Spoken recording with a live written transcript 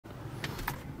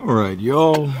All right,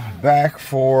 y'all, back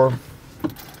for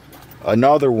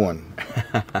another one.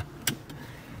 I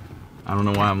don't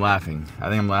know why I'm laughing. I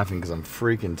think I'm laughing because I'm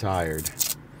freaking tired.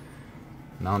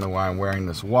 And I don't know why I'm wearing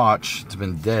this watch. It's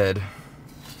been dead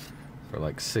for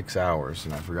like 6 hours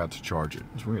and I forgot to charge it.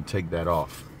 So we're gonna take that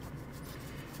off.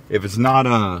 If it's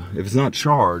not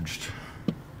charged,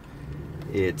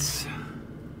 it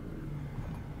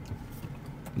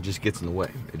just gets in the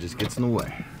way. It just gets in the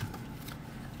way.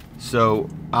 So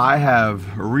I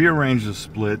have rearranged the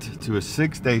split to a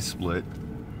 6-day split.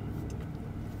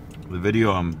 The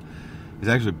video is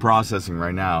actually processing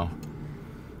right now.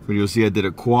 But you'll see I did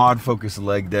a quad focused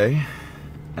leg day,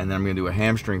 and then I'm gonna do a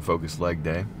hamstring focused leg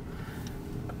day.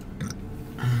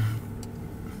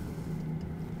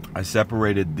 I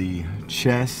separated the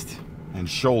chest and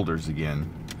shoulders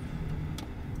again.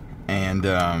 And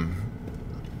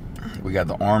we got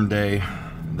the arm day,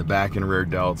 the back and rear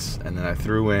delts, and then I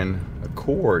threw in a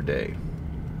core day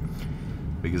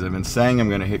because I've been saying I'm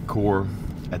going to hit core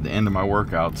at the end of my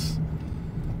workouts,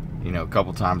 you know, a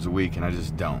couple times a week, and I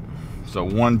just don't. So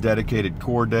one dedicated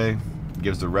core day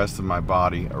gives the rest of my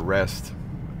body a rest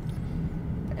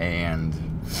and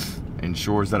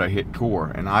ensures that I hit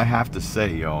core. And I have to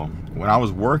say, y'all, when I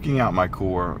was working out my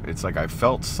core, it's like I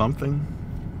felt something,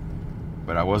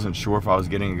 but I wasn't sure if I was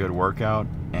getting a good workout.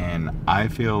 And I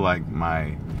feel like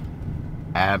my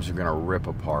abs are gonna rip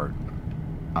apart.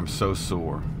 I'm so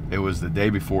sore. It was the day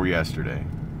before yesterday,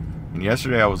 and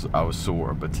yesterday I was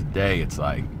sore, but today it's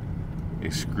like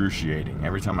excruciating.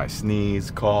 Every time I sneeze,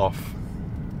 cough,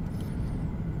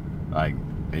 like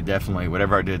it definitely,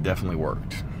 whatever I did definitely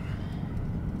worked.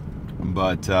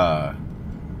 But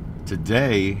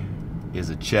today is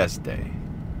a chest day,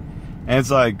 and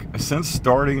it's like since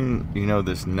starting, you know,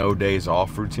 this no days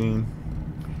off routine,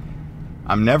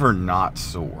 I'm never not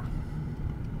sore.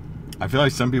 I feel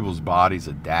like some people's bodies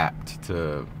adapt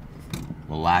to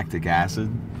lactic acid,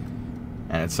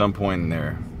 and at some point in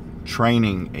their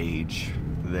training age,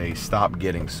 they stop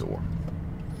getting sore.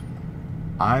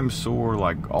 I'm sore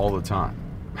like all the time.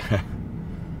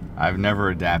 I've never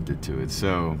adapted to it.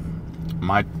 So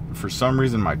for some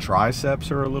reason, my triceps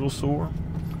are a little sore.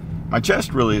 My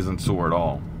chest really isn't sore at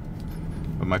all,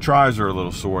 but my tris are a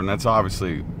little sore, and that's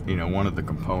obviously, you know, one of the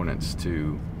components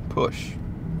to push.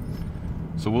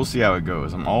 So we'll see how it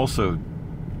goes. I'm also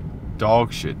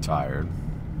dog shit tired.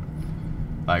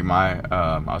 Like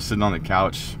I was sitting on the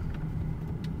couch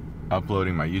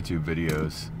uploading my YouTube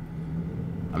videos.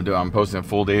 I'm posting a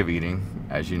full day of eating,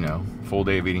 as you know, full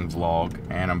day of eating vlog,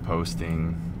 and I'm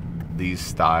posting these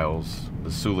styles, the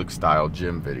Sulik style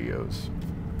gym videos.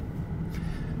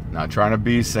 Not trying to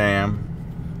be Sam,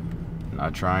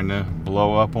 not trying to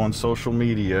blow up on social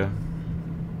media.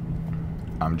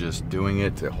 I'm just doing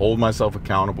it to hold myself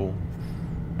accountable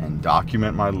and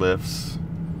document my lifts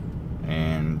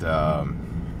and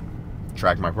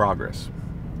track my progress.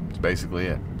 That's basically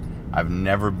it. I've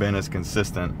never been as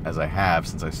consistent as I have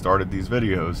since I started these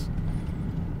videos,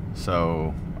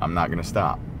 so I'm not gonna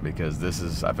stop, because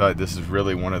I feel like this is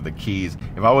really one of the keys.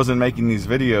 If I wasn't making these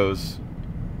videos,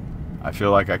 I feel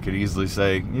like I could easily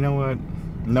say, you know what,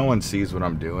 no one sees what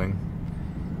I'm doing,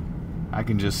 I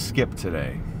can just skip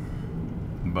today.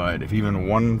 But if even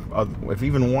one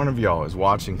of y'all is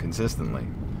watching consistently,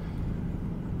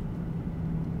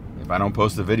 if I don't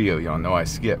post a video, y'all know I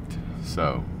skipped.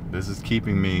 So this is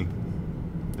keeping me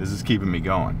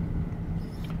going.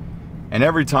 And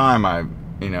every time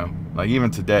you know, like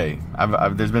even today,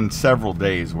 there's been several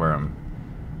days where I'm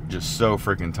just so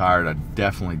freaking tired. I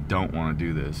definitely don't want to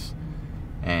do this.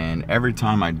 And every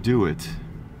time I do it,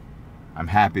 I'm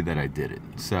happy that I did it.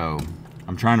 So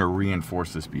I'm trying to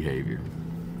reinforce this behavior.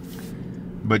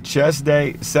 But chest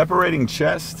day, separating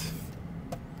chest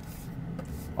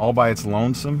all by its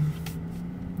lonesome,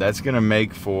 that's gonna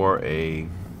make for a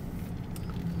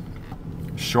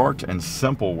short and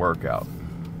simple workout.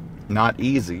 Not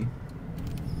easy.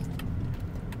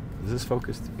 Is this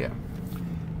focused? Yeah.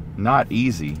 Not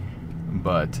easy,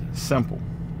 but simple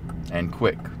and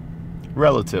quick,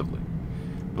 relatively.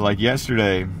 But like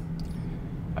yesterday,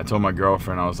 I told my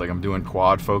girlfriend, I was like, I'm doing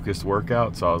quad focused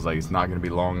workout, so I was like, it's not gonna be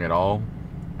long at all.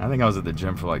 I think I was at the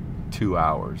gym for like 2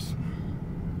 hours.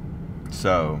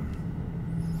 So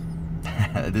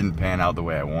it didn't pan out the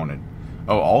way I wanted.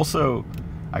 Oh, also,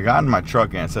 I got in my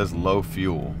truck and it says low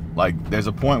fuel. Like there's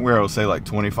a point where it'll say like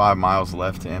 25 miles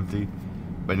left to empty,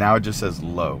 but now it just says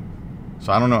low.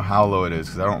 So I don't know how low it is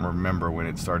because I don't remember when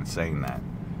it started saying that.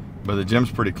 But the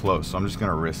gym's pretty close, so I'm just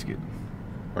gonna risk it.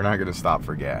 We're not gonna stop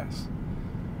for gas.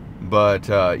 But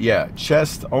yeah,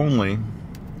 chest only.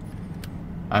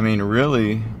 I mean,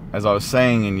 really, as I was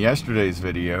saying in yesterday's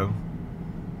video,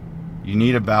 you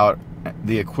need about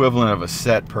the equivalent of a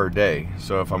set per day.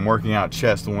 So if I'm working out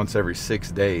chest once every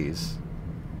 6 days,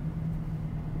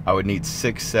 I would need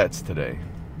 6 sets today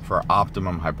for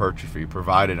optimum hypertrophy,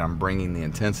 provided I'm bringing the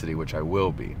intensity, which I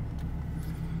will be.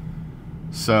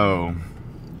 So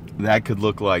that could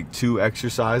look like 2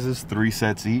 exercises, 3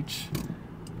 sets each,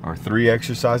 or 3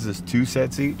 exercises, 2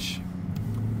 sets each.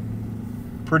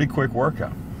 Pretty quick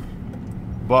workout.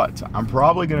 But I'm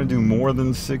probably gonna do more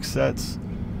than 6 sets,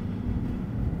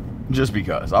 just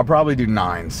because. I'll probably do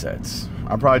 9 sets.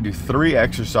 I'll probably do 3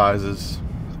 exercises,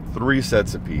 3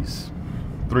 sets apiece,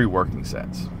 3 working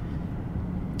sets.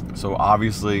 So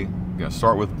obviously, I'm gonna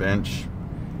start with bench.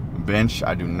 Bench,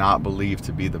 I do not believe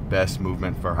to be the best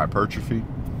movement for hypertrophy,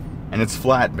 and it's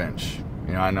flat bench.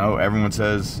 You know, I know everyone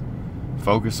says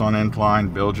focus on incline,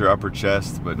 build your upper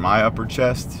chest, but my upper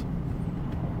chest,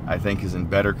 I think, is in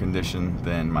better condition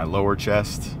than my lower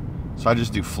chest, so I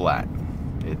just do flat.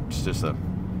 It's just I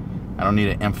don't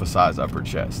need to emphasize upper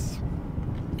chest.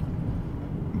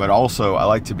 But also, I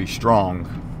like to be strong,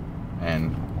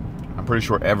 and I'm pretty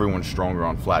sure everyone's stronger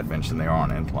on flat bench than they are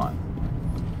on incline.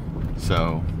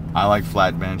 So I like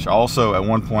flat bench. Also, at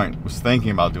one point, was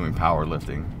thinking about doing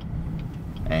powerlifting,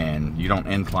 and you don't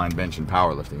incline bench in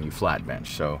powerlifting, you flat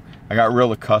bench. So I got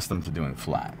real accustomed to doing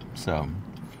flat. So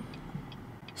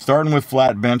starting with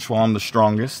flat bench while I'm the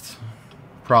strongest,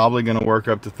 probably gonna work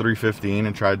up to 315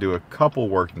 and try to do a couple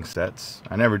working sets.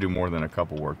 I never do more than a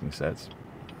couple working sets.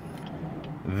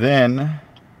 Then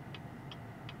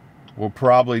we'll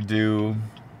probably do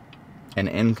an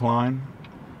incline.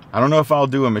 I don't know if I'll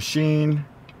do a machine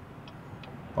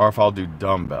or if I'll do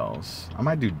dumbbells. I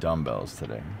might do dumbbells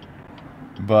today.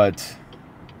 But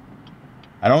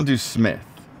I don't do Smith.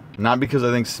 Not because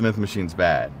I think Smith machine's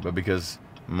bad, but because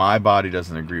my body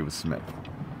doesn't agree with Smith.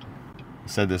 I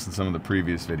said this in some of the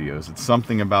previous videos. It's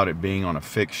something about it being on a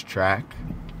fixed track.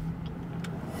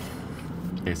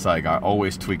 It's like I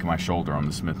always tweak my shoulder on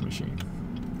the Smith machine.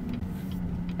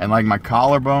 And like my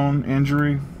collarbone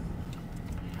injury,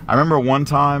 I remember one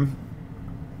time,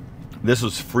 this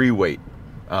was free weight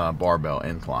barbell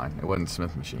incline. It wasn't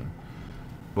Smith machine.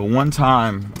 But one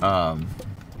time,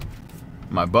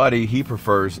 my buddy, he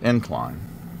prefers incline.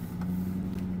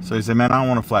 So he said, man, I don't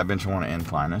want a flat bench, I want an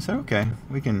incline. I said, okay,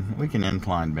 we can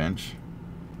incline bench.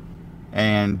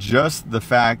 And just the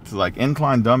fact, like,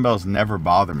 incline dumbbells never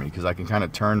bother me because I can kind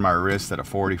of turn my wrist at a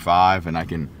 45 and I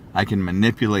can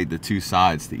manipulate the 2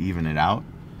 sides to even it out.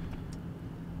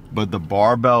 But the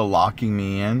barbell locking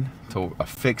me in to a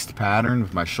fixed pattern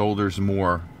with my shoulders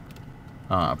more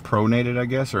pronated, I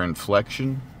guess, or in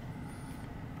flexion,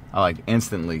 I like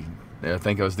instantly, I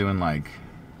think I was doing like,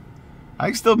 I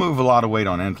can still move a lot of weight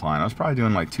on incline. I was probably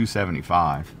doing like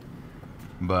 275.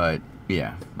 But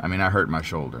yeah, I mean, I hurt my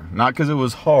shoulder. Not because it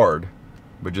was hard,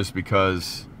 but just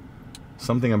because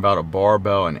something about a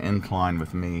barbell and incline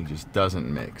with me just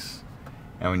doesn't mix.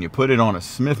 And when you put it on a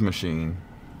Smith machine,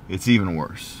 it's even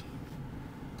worse.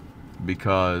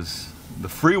 Because the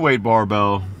free weight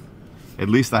barbell, at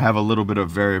least I have a little bit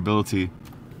of variability,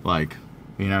 like,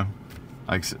 you know,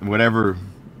 like whatever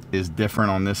is different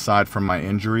on this side from my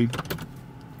injury,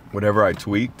 whatever I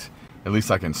tweaked, at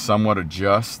least I can somewhat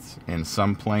adjust in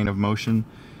some plane of motion.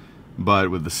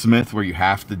 But with the Smith, where you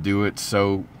have to do it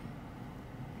so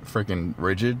freaking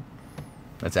rigid,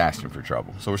 that's asking for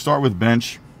trouble. So we'll start with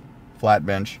bench, flat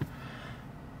bench.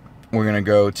 We're gonna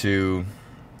go to,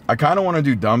 I kind of want to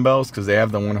do dumbbells because they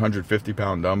have the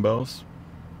 150-pound dumbbells,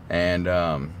 and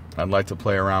I'd like to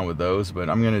play around with those, but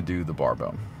I'm gonna do the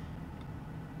barbell.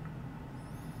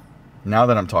 Now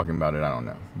that I'm talking about it, I don't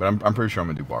know, but I'm pretty sure I'm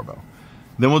gonna do barbell.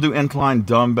 Then we'll do incline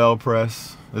dumbbell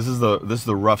press. This is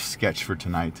the rough sketch for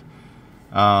tonight.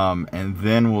 And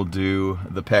then we'll do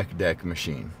the pec deck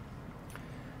machine.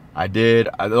 The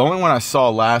only one I saw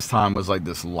last time was like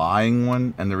this lying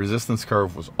one, and the resistance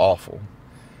curve was awful.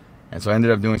 And so I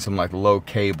ended up doing some like low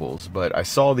cables, but I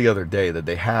saw the other day that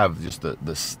they have just the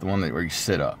one where you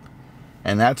sit up.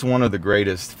 And that's one of the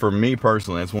greatest, for me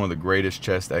personally, it's one of the greatest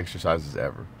chest exercises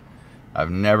ever. I've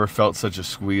never felt such a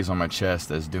squeeze on my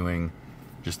chest as doing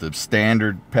just a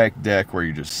standard pec deck where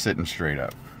you're just sitting straight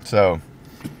up. So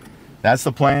that's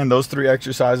the plan. Those 3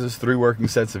 exercises, 3 working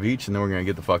sets of each, and then we're gonna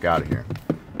get the fuck out of here.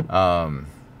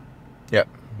 Yep,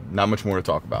 not much more to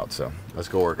talk about, so let's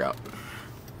go work out.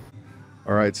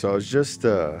 All right, so I was just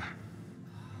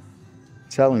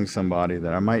telling somebody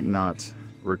that I might not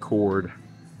record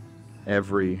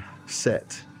every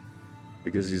set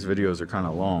because these videos are kind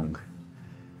of long.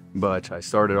 But I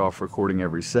started off recording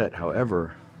every set.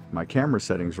 However, my camera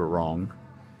settings were wrong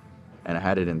and I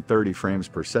had it in 30 frames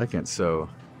per second. So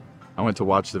I went to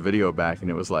watch the video back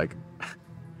and it was like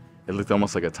it looked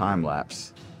almost like a time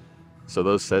lapse. So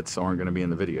those sets aren't going to be in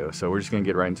the video. So we're just going to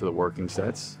get right into the working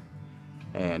sets.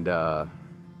 And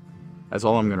that's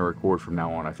all I'm going to record from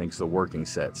now on, I think, is the working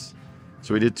sets.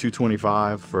 So we did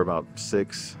 225 for about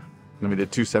 6. Then we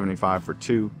did 275 for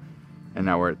 2. And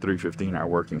now we're at 315, our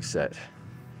working set.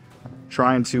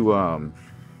 Trying to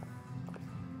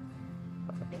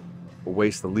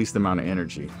waste the least amount of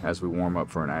energy as we warm up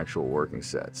for an actual working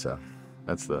set. So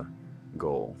that's the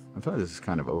goal. I feel like this is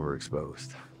kind of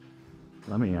overexposed.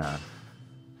 Let me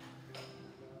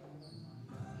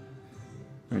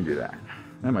do that.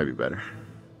 That might be better.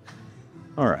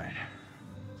 All right.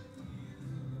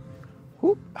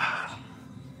 Whoop.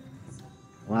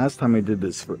 Last time I did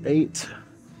this for 8,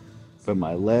 but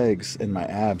my legs and my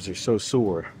abs are so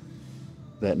sore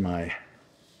that my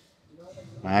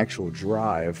actual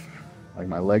drive, like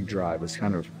my leg drive, is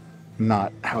kind of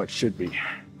not how it should be.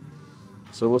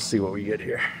 So we'll see what we get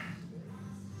here.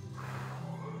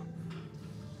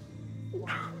 Come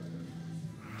on.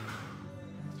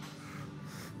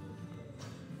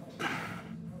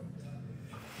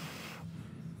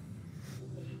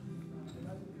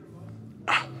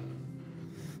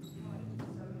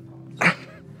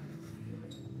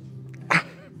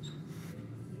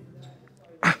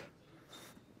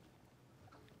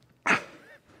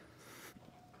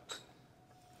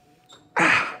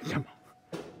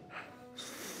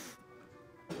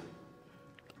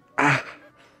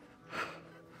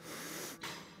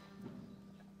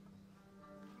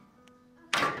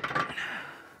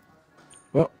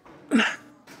 Well,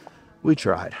 we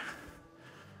tried.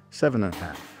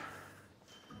 7.5.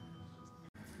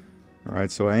 All right,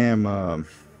 so I'm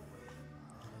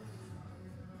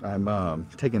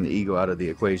taking the ego out of the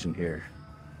equation here.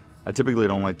 I typically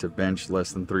don't like to bench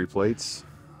less than 3 plates.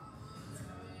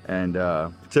 And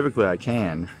typically I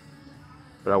can,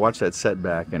 but I watched that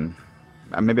setback, and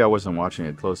maybe I wasn't watching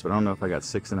it close, but I don't know if I got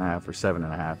 6.5 or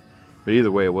 7.5. But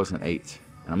either way, it wasn't 8,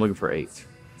 and I'm looking for 8.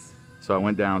 So I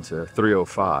went down to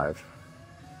 305,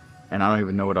 and I don't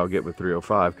even know what I'll get with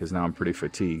 305 because now I'm pretty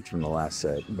fatigued from the last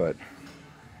set. But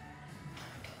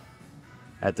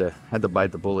had to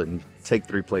bite the bullet and take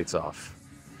 3 plates off,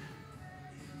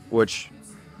 which,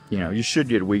 you know, you should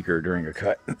get weaker during a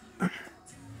cut.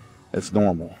 It's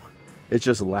normal. It's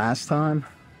just last time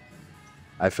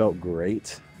I felt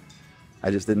great. I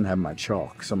just didn't have my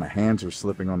chalk, so my hands were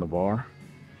slipping on the bar,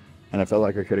 and I felt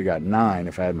like I could have got 9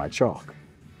 if I had my chalk.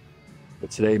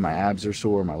 But today my abs are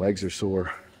sore, my legs are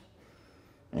sore,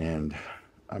 and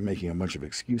I'm making a bunch of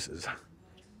excuses.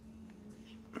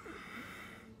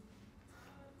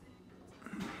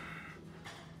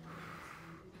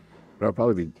 But I'll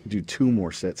probably do 2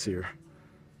 more sets here.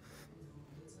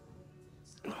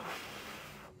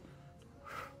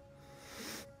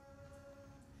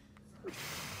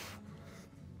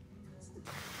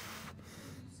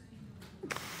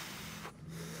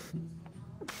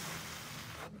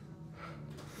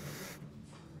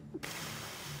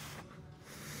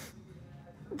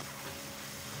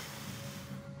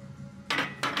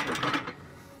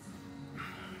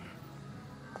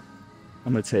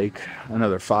 I'm going to take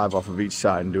another 5 off of each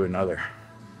side and do another.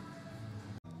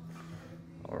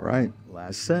 All right,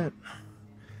 last set.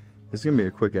 This is going to be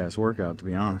a quick-ass workout, to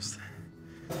be honest,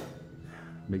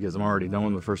 because I'm already done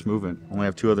with the first movement. I only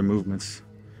have 2 other movements.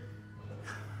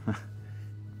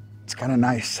 It's kind of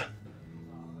nice,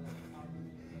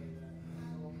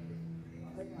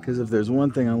 because if there's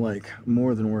one thing I like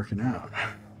more than working out,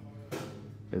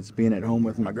 it's being at home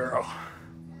with my girl.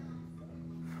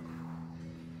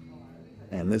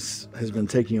 And this has been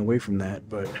taking away from that,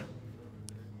 but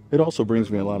it also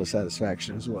brings me a lot of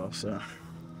satisfaction as well. So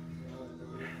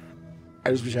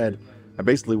I just wish I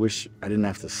basically wish I didn't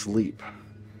have to sleep.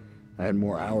 I had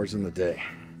more hours in the day,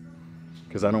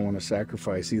 because I don't want to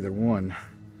sacrifice either one.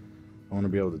 I want to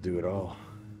be able to do it all.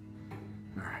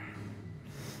 All right.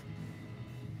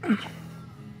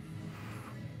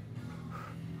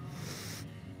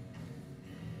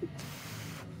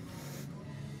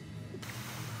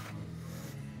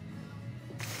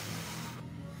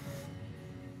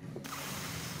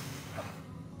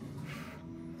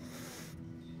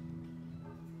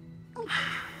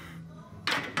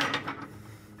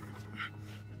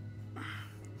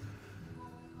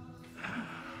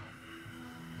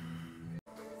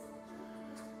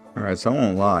 All right, so I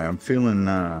won't lie, I'm feeling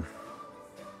my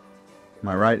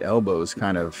right elbow is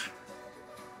kind of,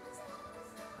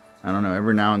 I don't know,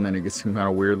 every now and then it gets some kind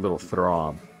of weird little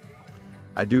throb.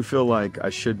 I do feel like I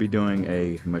should be doing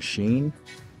a machine.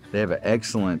 They have an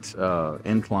excellent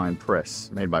incline press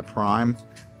made by Prime,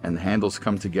 and the handles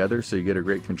come together so you get a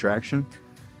great contraction.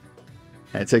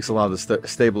 And it takes a lot of the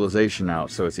stabilization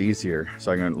out, so it's easier.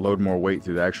 So I can load more weight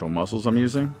through the actual muscles I'm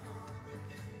using.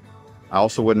 I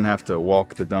also wouldn't have to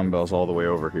walk the dumbbells all the way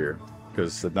over here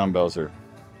because the dumbbells are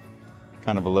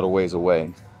kind of a little ways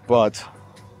away. But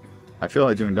I feel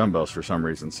like doing dumbbells for some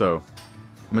reason, so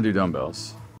I'm gonna do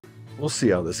dumbbells. We'll see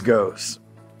how this goes.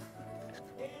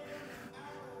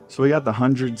 So we got the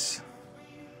hundreds.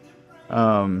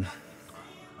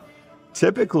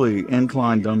 Typically,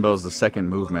 incline dumbbells the second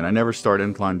movement. I never start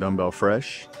incline dumbbell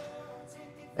fresh.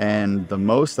 And the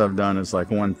most I've done is like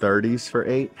 130s for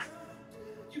 8.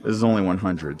 This is only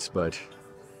 100s, but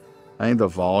I think the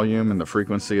volume and the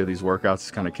frequency of these workouts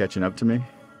is kind of catching up to me.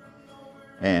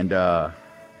 And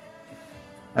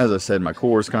as I said, my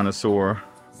core is kind of sore.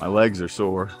 My legs are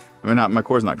sore. I mean, my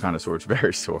core's not kind of sore, it's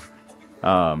very sore.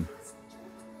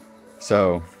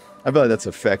 So I feel like that's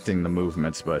affecting the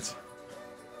movements, but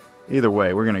either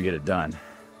way, we're gonna get it done.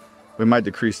 We might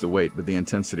decrease the weight, but the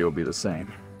intensity will be the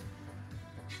same.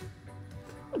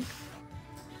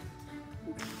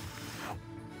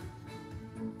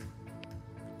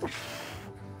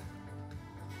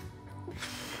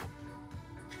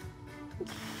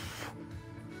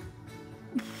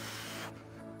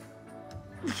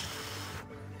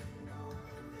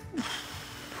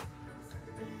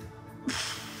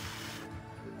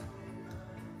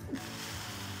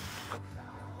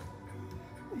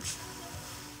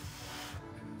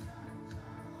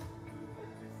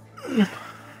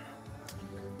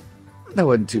 That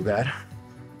wasn't too bad.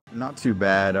 Not too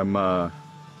bad. I'm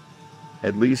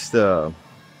at least where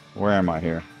am I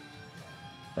here?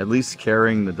 At least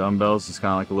carrying the dumbbells is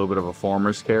kind of like a little bit of a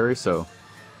farmer's carry, so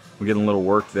we're getting a little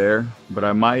work there. But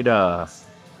I might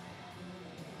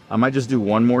just do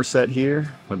one more set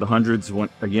here with the hundreds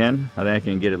again. I think I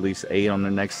can get at least 8 on the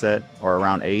next set, or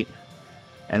around 8.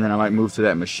 And then I might move to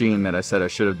that machine that I said I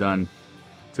should have done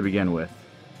to begin with.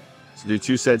 So do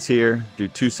 2 sets here, do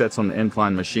 2 sets on the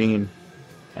incline machine,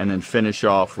 and then finish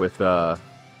off with that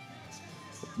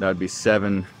would be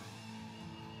 7,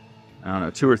 I don't know,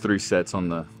 2 or 3 sets on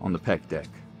the pec deck.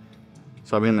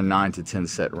 So I'll be in the 9 to 10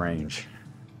 set range.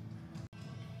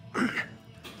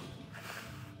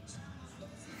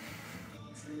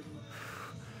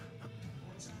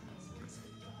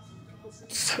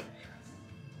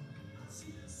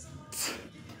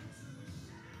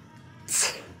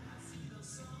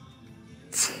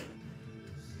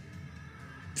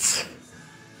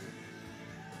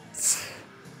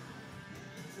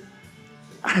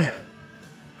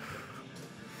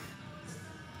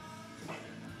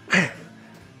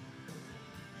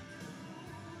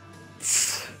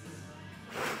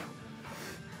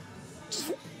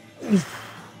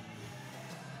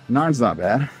 Nine's not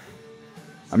bad.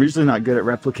 I'm usually not good at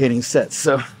replicating sets,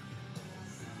 so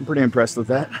I'm pretty impressed with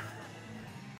that.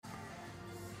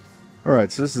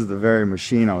 Alright, so this is the very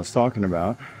machine I was talking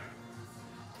about.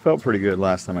 Felt pretty good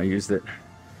last time I used it.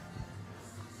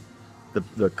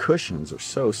 The cushions are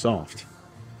so soft.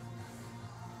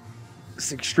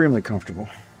 It's extremely comfortable.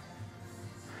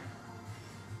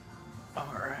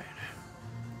 Alright.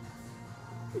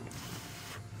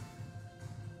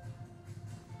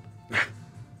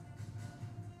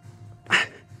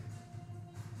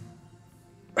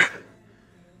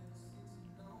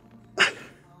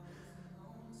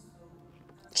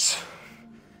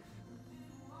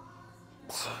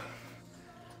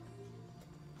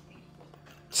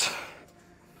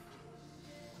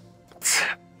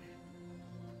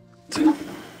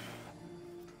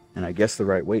 And I guessed the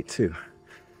right weight too.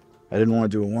 I didn't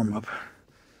want to do a warm-up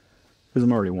because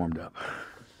I'm already warmed up.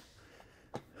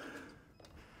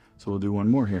 So we'll do one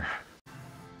more here.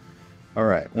 All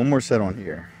right, one more set on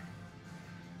here.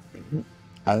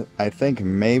 I think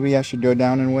maybe I should go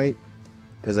down in weight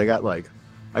because I got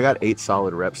 8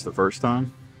 solid reps the first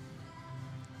time,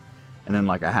 and then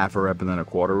like a half a rep and then a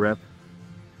quarter rep.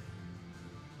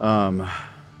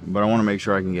 But I want to make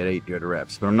sure I can get 8 good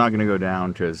reps. But I'm not going to go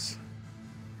down because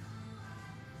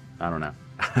I don't know.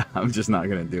 I'm just not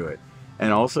going to do it.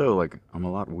 And also, like, I'm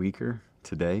a lot weaker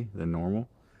today than normal.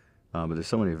 But there's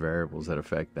so many variables that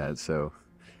affect that, so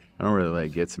I don't really let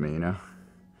it get to me, you know?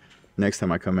 Next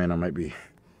time I come in, I might be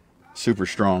super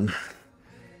strong.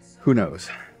 Who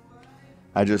knows?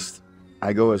 I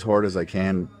go as hard as I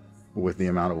can with the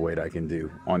amount of weight I can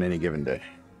do on any given day.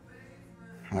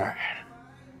 All right.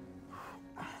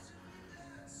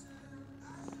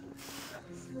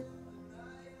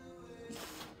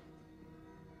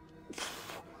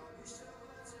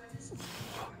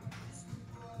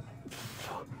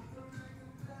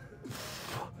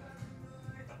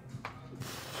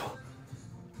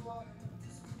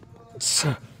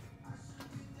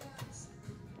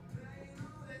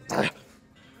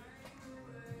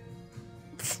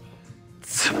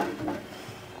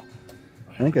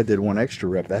 I think I did one extra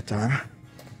rep that time.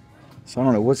 So I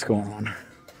don't know what's going on.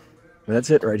 But that's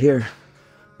it right here.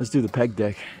 Let's do the pec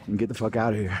deck and get the fuck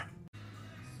out of here.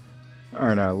 All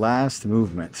right, our last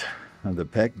movement of the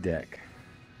pec deck.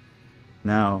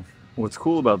 Now, what's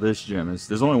cool about this gym is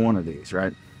there's only one of these,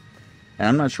 right? And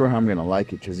I'm not sure how I'm gonna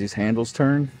like it because these handles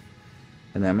turn,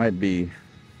 and that might be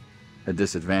a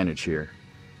disadvantage here.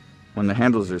 When the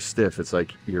handles are stiff, it's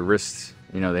like your wrists,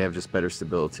 you know, they have just better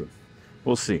stability.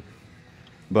 We'll see.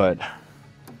 But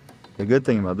the good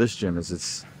thing about this gym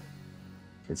is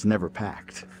it's never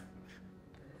packed.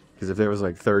 Because if there was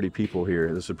like 30 people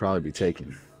here, this would probably be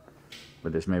taken.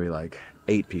 But there's maybe like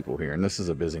 8 people here, and this is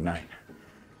a busy night.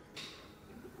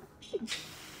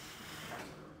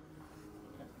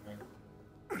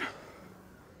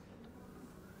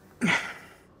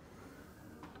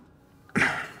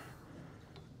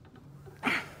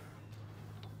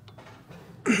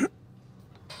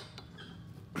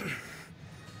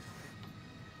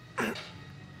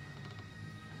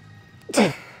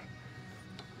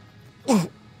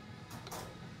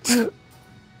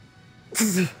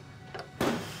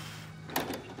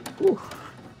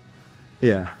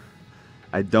 Yeah,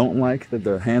 I don't like that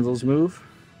the handles move,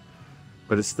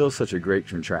 but it's still such a great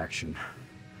contraction.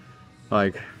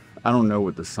 Like, I don't know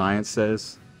what the science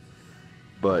says,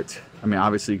 but I mean,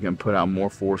 obviously you can put out more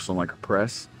force on like a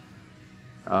press,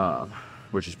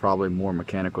 which is probably more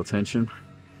mechanical tension,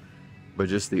 but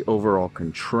just the overall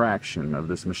contraction of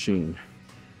this machine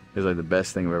is like the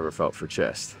best thing I've ever felt for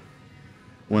chest.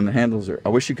 When the handles are, I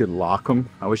wish you could lock them.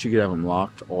 I wish you could have them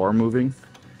locked or moving,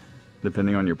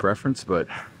 depending on your preference, but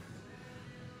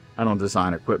I don't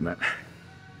design equipment.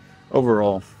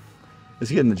 Overall,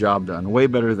 it's getting the job done. Way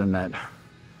better than that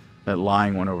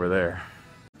lying one over there.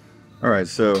 All right,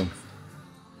 so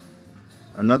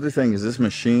another thing is this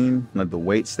machine, like the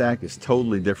weight stack, is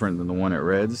totally different than the one at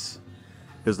Reds.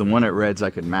 Because the one at Reds I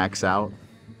could max out,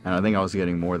 and I think I was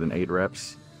getting more than 8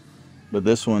 reps. But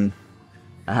this one,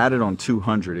 I had it on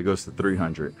 200, it goes to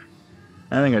 300.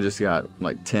 I think I just got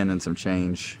like 10 and some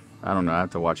change. I don't know, I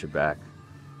have to watch it back.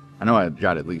 I know I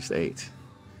got at least 8.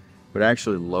 But I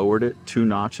actually lowered it 2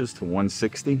 notches to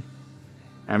 160.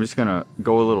 I'm just gonna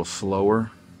go a little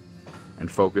slower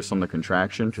and focus on the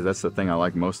contraction, because that's the thing I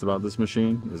like most about this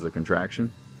machine, is the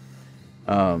contraction.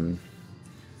 And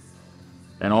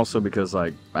also because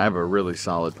like I have a really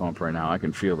solid pump right now, I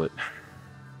can feel it.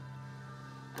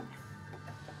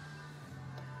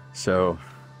 So,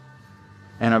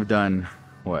 and I've done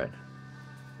what?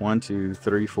 1, 2,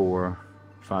 3, 4,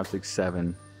 5, 6,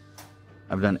 7.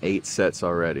 I've done 8 sets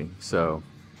already. So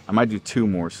I might do 2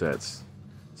 more sets.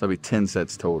 So that'll be 10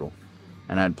 sets total.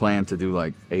 And I'd planned to do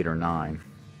like 8 or 9.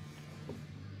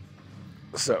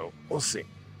 So we'll see.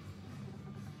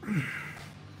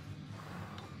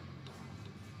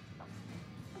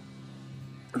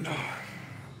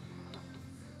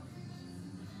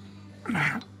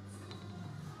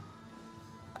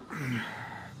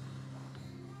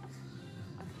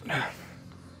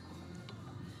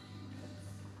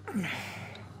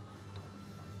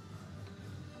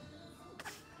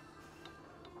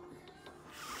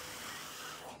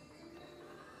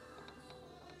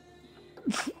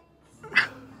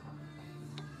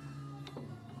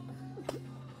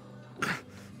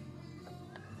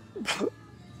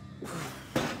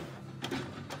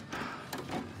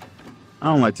 I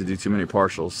don't like to do too many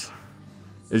partials.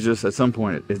 It's just at some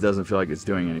point it doesn't feel like it's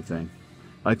doing anything.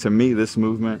 Like to me, this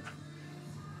movement,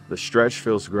 the stretch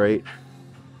feels great,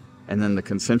 and then the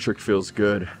concentric feels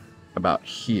good about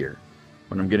here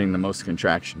when I'm getting the most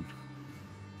contraction.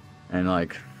 And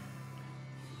like,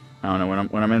 I don't know,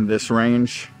 when I'm in this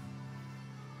range,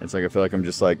 it's like I feel like I'm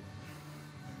just like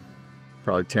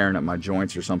probably tearing up my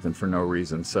joints or something for no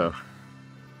reason. So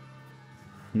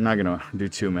I'm not gonna do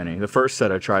too many. The first set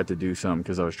I tried to do some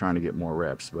because I was trying to get more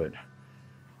reps, but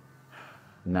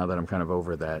now that I'm kind of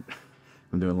over that,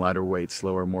 I'm doing lighter weight,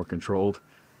 slower, more controlled.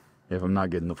 If I'm not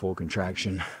getting the full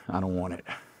contraction, I don't want it.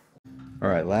 All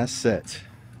right, last set.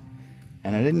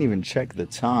 And I didn't even check the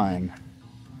time,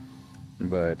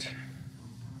 but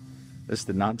this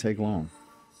did not take long.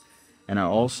 And I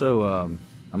also,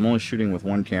 I'm only shooting with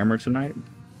 1 camera tonight,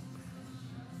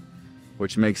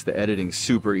 which makes the editing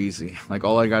super easy. Like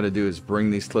all I got to do is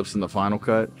bring these clips in the Final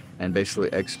Cut and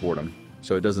basically export them,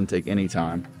 so it doesn't take any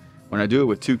time. When I do it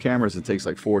with 2 cameras, it takes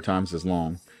like 4 times as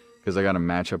long, because I got to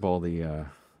match up all the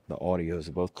audios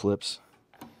of both clips,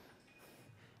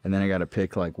 and then I got to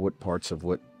pick like what parts of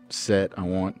what set I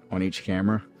want on each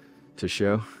camera to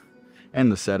show, and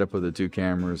the setup of the 2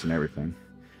 cameras and everything.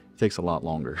 It takes a lot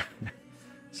longer.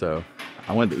 So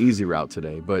I went the easy route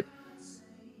today, but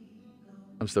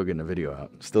I'm still getting a video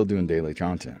out, still doing daily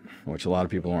content, which a lot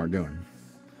of people aren't doing.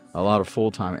 A lot of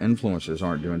full-time influencers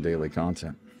aren't doing daily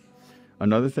content.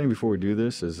 Another thing before we do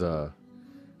this is I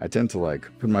tend to like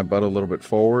put my butt a little bit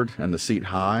forward and the seat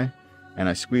high, and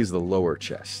I squeeze the lower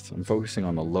chest. I'm focusing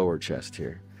on the lower chest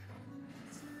here.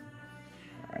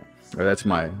 All right. Or that's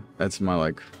my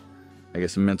like, I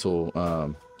guess,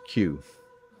 mental cue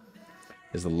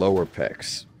is the lower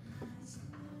pecs.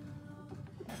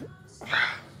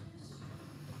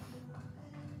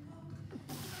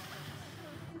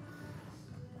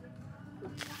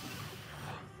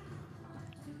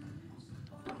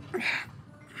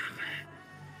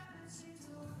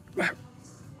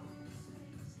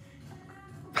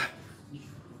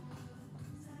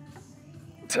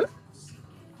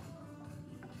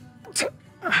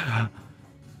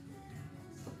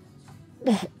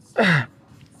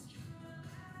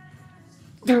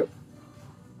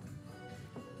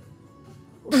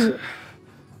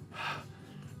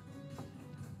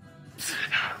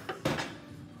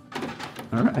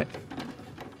 All right.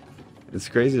 It's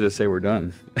crazy to say we're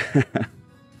done.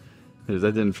 Because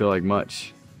that didn't feel like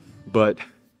much. But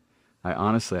I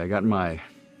got my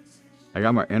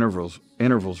intervals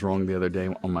wrong the other day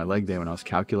on my leg day when I was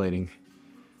calculating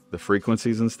the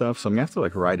frequencies and stuff. So I'm gonna have to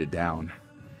like write it down.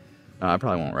 I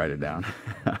probably won't write it down.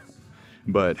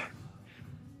 But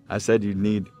I said you'd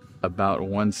need about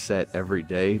 1 set every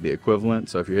day, the equivalent.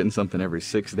 So if you're hitting something every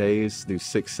 6 days, do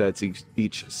 6 sets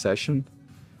each session.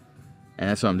 And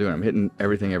that's what I'm doing. I'm hitting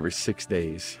everything every 6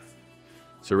 days.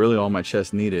 So really all my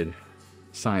chest needed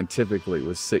scientifically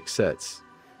was 6 sets.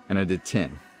 And I did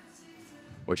 10,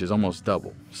 which is almost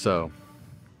double. So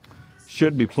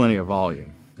should be plenty of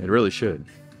volume. It really should.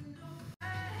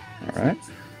 All right.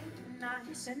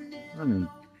 Let me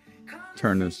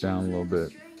turn this down a little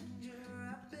bit.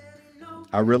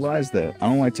 I realized that I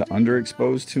don't like to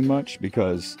underexpose too much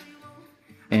because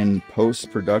in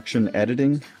post-production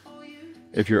editing,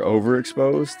 if you're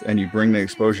overexposed and you bring the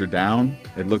exposure down,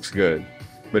 it looks good.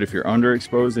 But if you're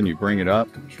underexposed and you bring it up,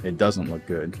 it doesn't look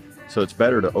good. So it's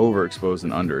better to overexpose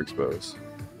than underexpose.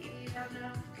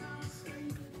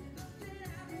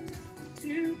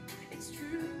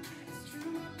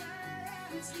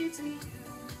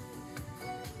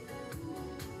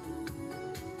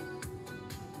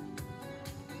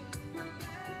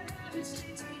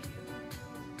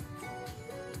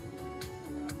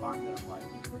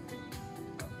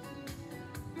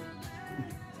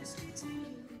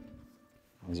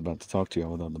 I was about to talk to you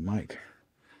without the mic.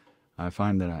 I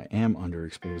find that I am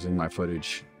underexposing my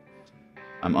footage.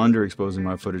 I'm underexposing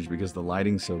my footage because the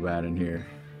lighting's so bad in here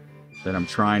that I'm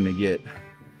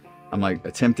like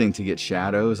attempting to get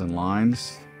shadows and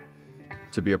lines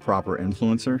to be a proper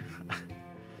influencer,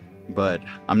 but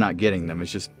I'm not getting them.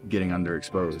 It's just getting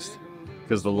underexposed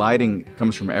because the lighting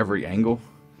comes from every angle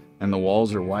and the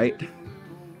walls are white.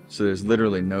 So there's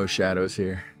literally no shadows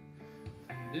here.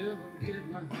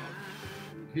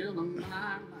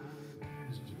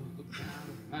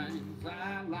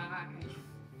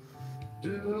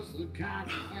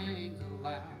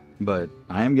 But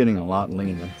I am getting a lot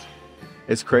leaner.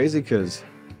 It's crazy because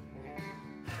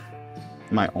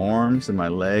my arms and my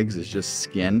legs is just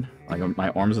skin. Like my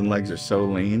arms and legs are so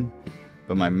lean,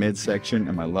 but my midsection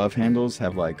and my love handles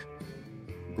have like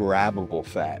grabbable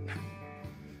fat.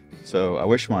 So I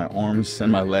wish my arms and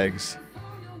my legs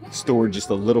stored just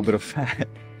a little bit of fat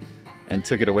and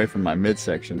took it away from my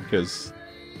midsection, because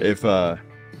if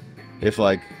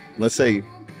like, let's say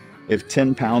if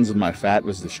 10 pounds of my fat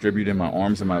was distributed in my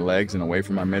arms and my legs and away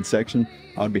from my midsection,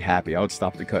 I would be happy. I would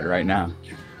stop the cut right now.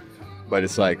 But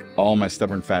it's like all my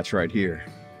stubborn fat's right here.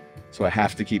 So I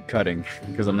have to keep cutting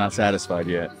because I'm not satisfied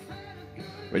yet.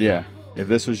 But yeah, if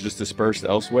this was just dispersed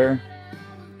elsewhere,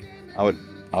 I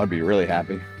would be really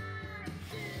happy.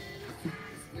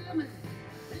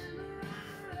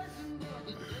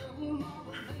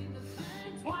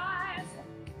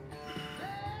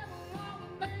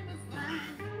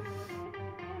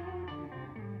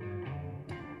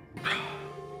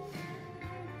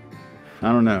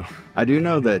 I don't know. I do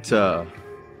know that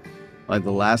like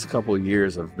the last couple of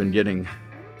years I've been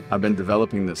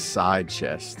developing this side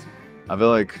chest. I feel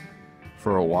like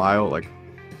for a while, like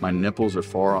my nipples are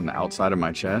far on the outside of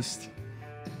my chest.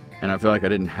 And I feel like I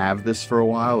didn't have this for a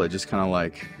while. It just kind of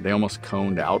like, they almost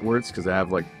coned outwards because I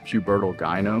have like pubertal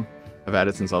gyno. I've had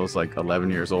it since I was like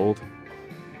 11 years old.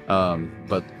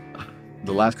 But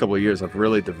the last couple of years I've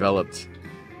really developed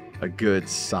a good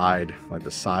side, like the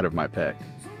side of my pec.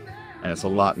 And it's a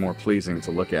lot more pleasing to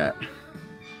look at.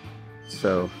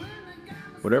 So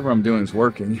whatever I'm doing is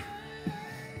working.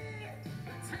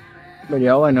 But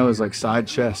yeah, all I know is like side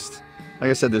chest. like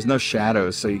I said, there's no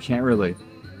shadows, so you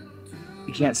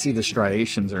can't see the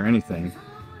striations or anything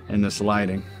in this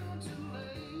lighting.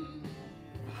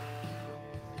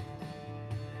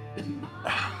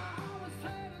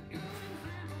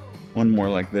 One more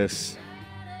like this.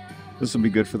 This will be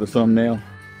good for the thumbnail.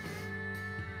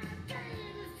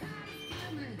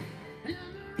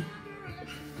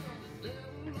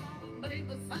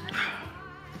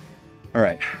 All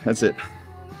right, that's it.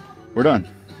 We're done.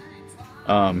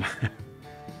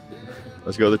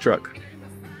 Let's go to the truck.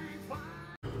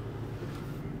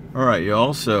 All right,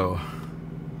 y'all, so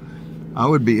I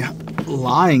would be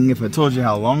lying if I told you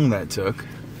how long that took,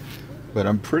 but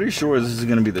I'm pretty sure this is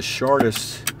gonna be the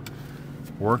shortest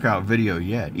workout video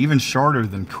yet, even shorter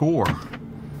than core,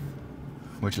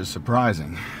 which is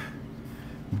surprising.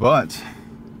 But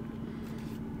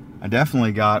I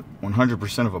definitely got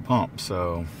 100% of a pump,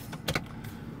 so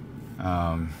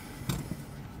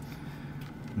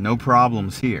no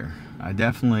problems here. I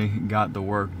definitely got the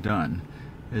work done.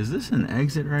 Is this an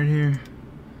exit right here?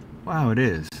 Wow, it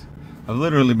is. I've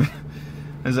literally been,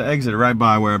 there's an exit right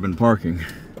by where I've been parking,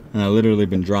 and I've literally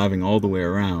been driving all the way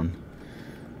around.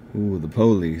 Ooh, the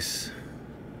police.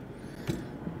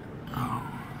 Oh,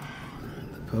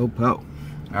 the po-po.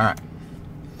 All right.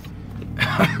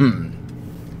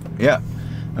 Yeah,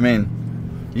 I mean,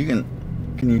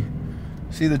 can you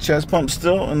see the chest pump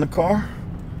still in the car?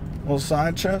 Little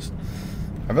side chest.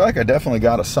 I feel like I definitely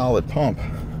got a solid pump.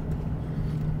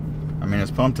 I mean,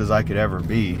 as pumped as I could ever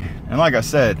be. And like I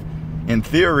said, in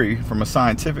theory, from a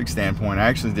scientific standpoint, I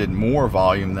actually did more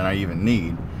volume than I even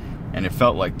need, and it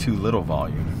felt like too little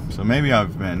volume. So maybe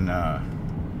I've been, I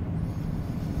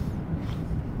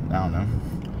don't know.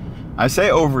 I say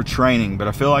overtraining, but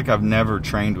I feel like I've never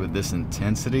trained with this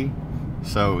intensity.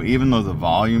 So even though the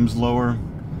volume's lower,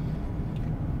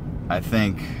 I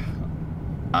think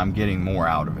I'm getting more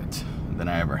out of it than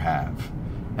I ever have.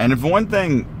 And if one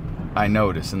thing I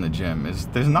notice in the gym is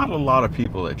there's not a lot of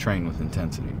people that train with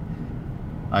intensity.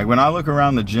 Like when I look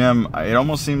around the gym, it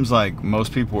almost seems like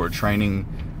most people are training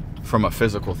from a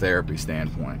physical therapy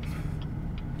standpoint.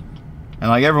 And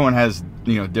like everyone has,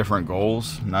 you know, different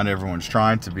goals. Not everyone's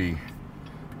trying to be,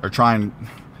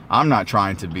 I'm not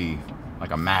trying to be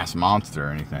like a mass monster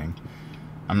or anything.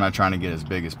 I'm not trying to get as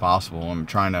big as possible. I'm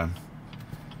trying to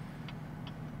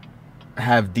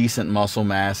have decent muscle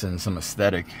mass and some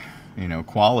aesthetic, you know,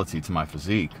 quality to my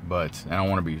physique, but I don't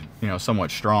want to be, you know,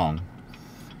 somewhat strong.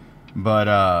 But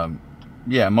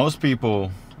yeah, most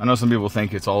people, I know some people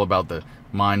think it's all about the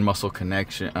mind-muscle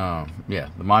connection. Yeah,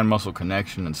 the mind-muscle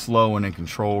connection and slow and in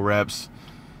control reps.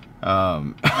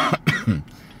 But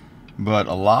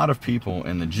a lot of people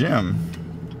in the gym,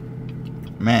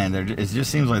 man, it just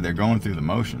seems like they're going through the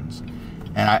motions.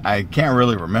 And I can't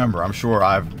really remember. I'm sure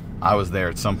I was there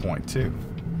at some point too.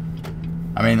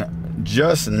 I mean,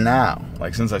 just now,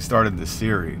 like since I started this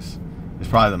series, it's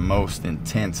probably the most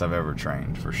intense I've ever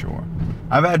trained, for sure.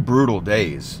 I've had brutal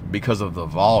days because of the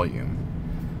volume,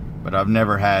 but I've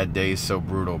never had days so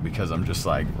brutal because I'm just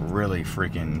like really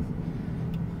freaking,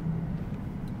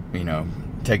 you know,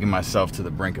 taking myself to the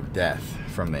brink of death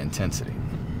from the intensity.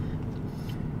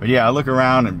 But yeah, I look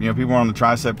around and, you know, people are on the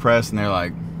tricep press and they're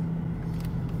like,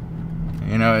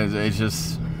 you know, it's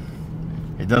just,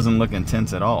 it doesn't look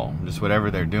intense at all. Just whatever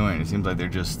they're doing, it seems like they're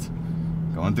just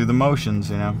going through the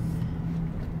motions, you know.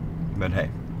 But hey,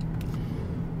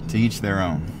 to each their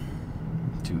own.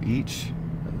 To each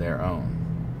their own.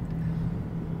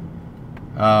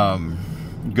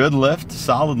 Good lift,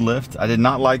 solid lift. I did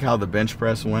not like how the bench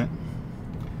press went,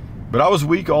 but I was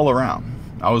weak all around.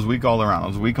 I was weak on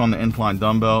the incline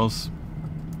dumbbells.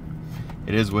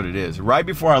 It is what it is. Right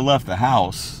before I left the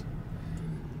house,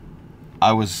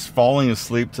 I was falling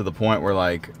asleep to the point where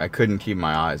like I couldn't keep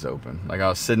my eyes open. Like I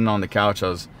was sitting on the couch.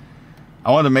 I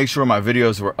wanted to make sure my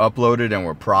videos were uploaded and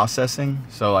were processing.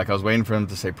 So like I was waiting for them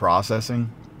to say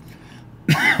processing.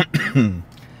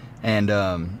 And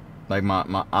like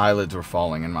my eyelids were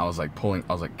falling and I was like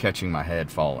catching my head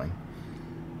falling.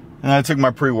 And I took my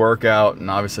pre-workout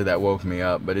and obviously that woke me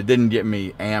up, but it didn't get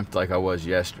me amped like I was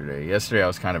yesterday. Yesterday I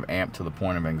was kind of amped to the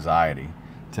point of anxiety.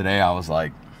 Today I was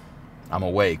like, I'm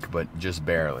awake, but just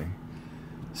barely.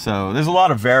 So there's a lot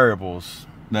of variables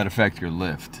that affect your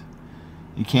lift.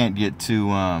 You can't get too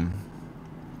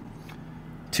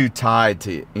tied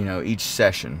to, you know, each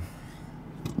session.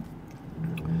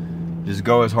 Just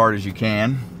go as hard as you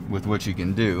can with what you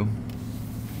can do,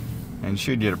 and you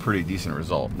should get a pretty decent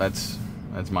result. That's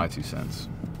my 2 cents.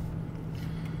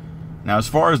 Now, as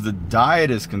far as the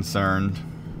diet is concerned,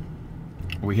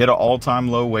 we hit an all-time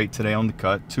low weight today on the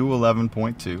cut,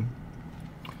 211.2.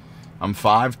 I'm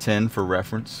 5'10" for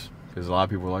reference, Because a lot of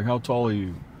people are like, how tall are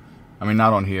you? I mean,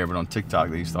 not on here, but on TikTok,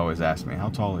 they used to always ask me, how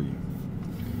tall are you?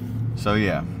 So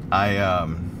yeah, I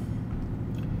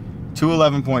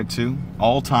 211.2,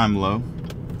 all-time low.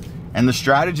 And the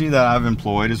strategy that I've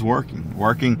employed is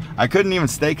working. I couldn't even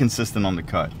stay consistent on the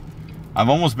cut. I've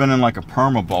almost been in like a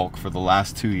perma bulk for the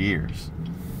last 2 years,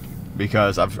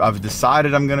 because I've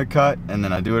decided I'm gonna cut, and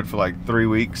then I do it for like 3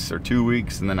 weeks or 2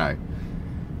 weeks, and then I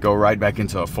go right back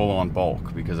into a full-on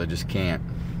bulk because I just can't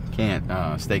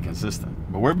stay consistent.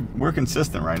 But we're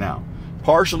consistent right now,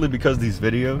 partially because of these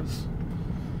videos,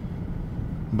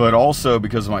 but also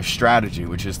because of my strategy,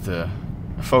 which is to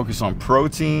focus on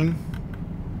protein,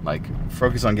 like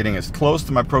focus on getting as close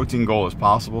to my protein goal as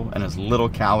possible and as little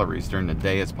calories during the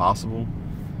day as possible.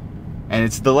 And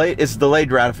it's delayed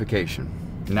gratification.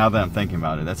 Now that I'm thinking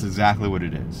about it, that's exactly what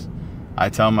it is. I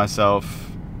tell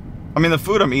myself, I mean, the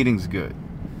food I'm eating is good.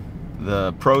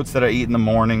 The proteins that I eat in the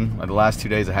morning, like the last 2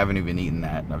 days I haven't even eaten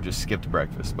that. I've just skipped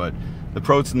breakfast. But the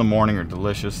proteins in the morning are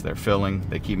delicious. They're filling.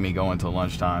 They keep me going till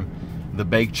lunchtime. The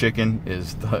baked chicken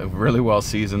is really well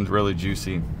seasoned, really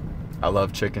juicy. I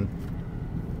love chicken.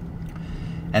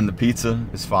 And the pizza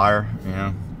is fire, you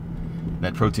know.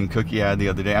 That protein cookie I had the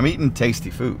other day. I'm eating tasty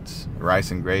foods, rice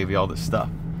and gravy, all this stuff.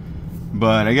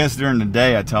 But I guess during the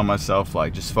day I tell myself,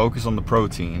 like, just focus on the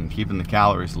protein, keeping the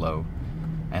calories low.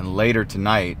 And later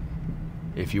tonight,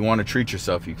 if you want to treat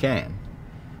yourself, you can.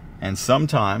 And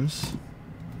sometimes,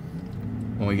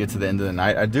 when we get to the end of the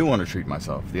night, I do want to treat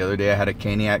myself. The other day I had a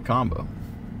Caniac combo.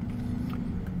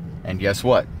 And guess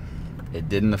what? It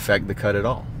didn't affect the cut at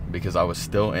all, because I was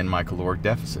still in my caloric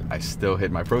deficit. I still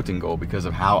hit my protein goal because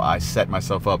of how I set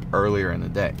myself up earlier in the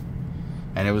day.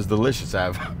 And it was delicious. I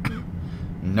have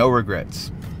no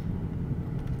regrets.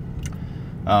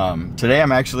 Today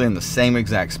I'm actually in the same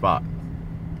exact spot.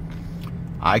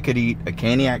 I could eat a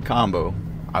Caniac combo.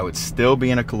 I would still be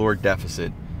in a caloric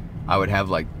deficit. I would have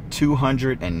like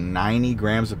 290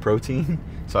 grams of protein.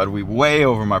 So I'd be way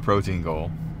over my protein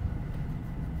goal.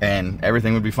 And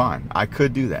everything would be fine. I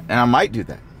could do that. And I might do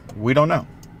that. We don't know.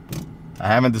 I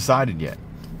haven't decided yet.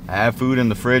 I have food in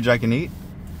the fridge I can eat,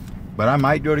 but I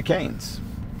might go to Cane's.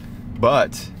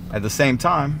 But at the same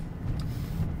time,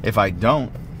 if I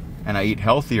don't and I eat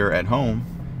healthier at home,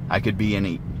 I could be in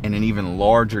an even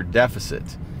larger deficit.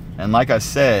 And like I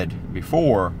said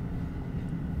before,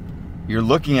 you're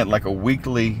looking at like a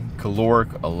weekly caloric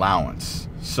allowance.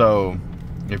 So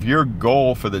if your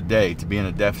goal for the day to be in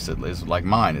a deficit is like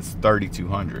mine, it's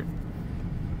 3,200.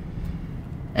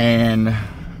 And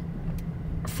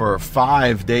for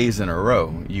 5 days in a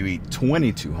row, you eat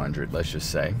 2,200, let's just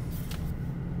say.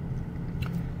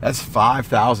 That's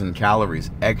 5,000 calories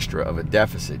extra of a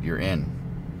deficit you're in.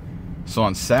 So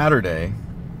on Saturday,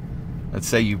 let's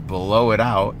say you blow it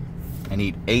out and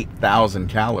eat 8,000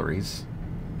 calories.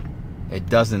 It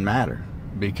doesn't matter,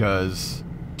 because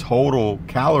total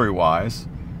calorie-wise,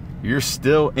 you're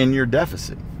still in your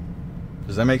deficit.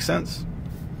 Does that make sense?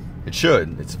 It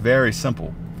should. It's very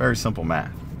simple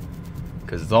math,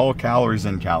 because it's all calories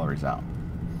in, calories out.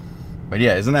 But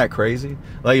yeah, isn't that crazy?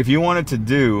 Like, if you wanted to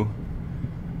do,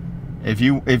 if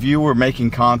you were making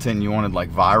content and you wanted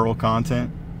like viral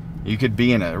content, you could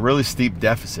be in a really steep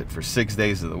deficit for 6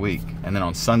 days of the week, and then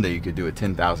on Sunday you could do a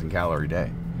 10,000 calorie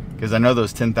day, because I know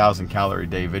those 10,000 calorie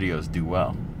day videos do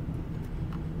well.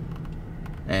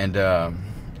 And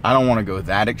I don't want to go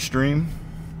that extreme,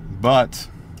 but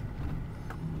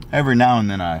every now and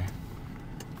then I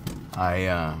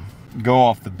go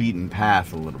off the beaten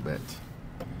path a little bit.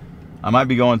 I might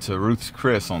be going to Ruth's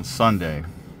Chris on Sunday,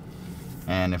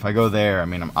 and if I go there, I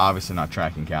mean, I'm obviously not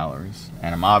tracking calories,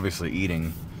 and I'm obviously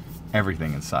eating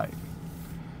everything in sight.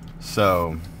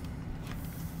 So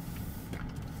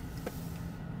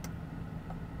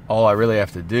all I really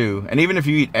have to do, and even if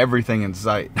you eat everything in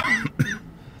sight,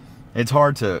 it's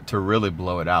hard to really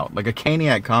blow it out. Like a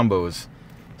Caniac combo is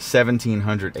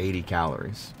 1,780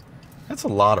 calories. That's a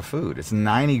lot of food. It's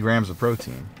 90 grams of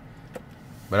protein.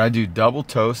 But I do double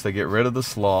toast. I get rid of the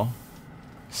slaw.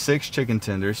 6 chicken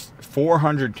tenders.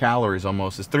 400 calories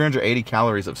almost. It's 380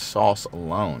 calories of sauce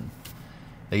alone.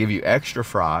 They give you extra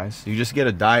fries. You just get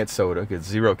a diet soda. It's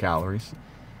 0 calories.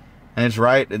 And it's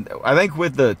right. I think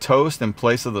with the toast in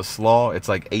place of the slaw, it's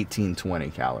like 1820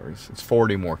 calories. It's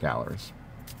 40 more calories.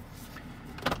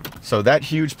 So that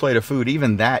huge plate of food,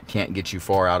 even that can't get you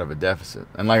far out of a deficit.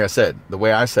 And like I said, the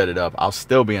way I set it up, I'll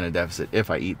still be in a deficit if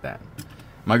I eat that.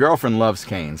 My girlfriend loves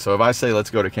Cane's, so if I say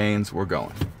let's go to Cane's, we're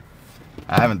going.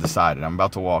 I haven't decided. I'm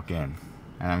about to walk in,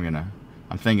 and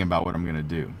I'm thinking about what I'm gonna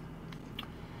do.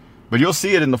 But you'll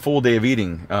see it in the full day of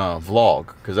eating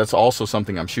vlog, because that's also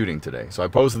something I'm shooting today. So I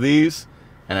post these,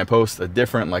 and I post a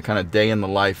different, like, kind of day in the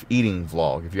life eating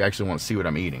vlog if you actually want to see what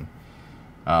I'm eating.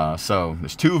 So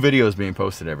there's 2 videos being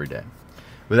posted every day.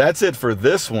 But that's it for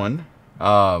this one.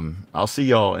 I'll see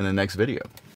y'all in the next video.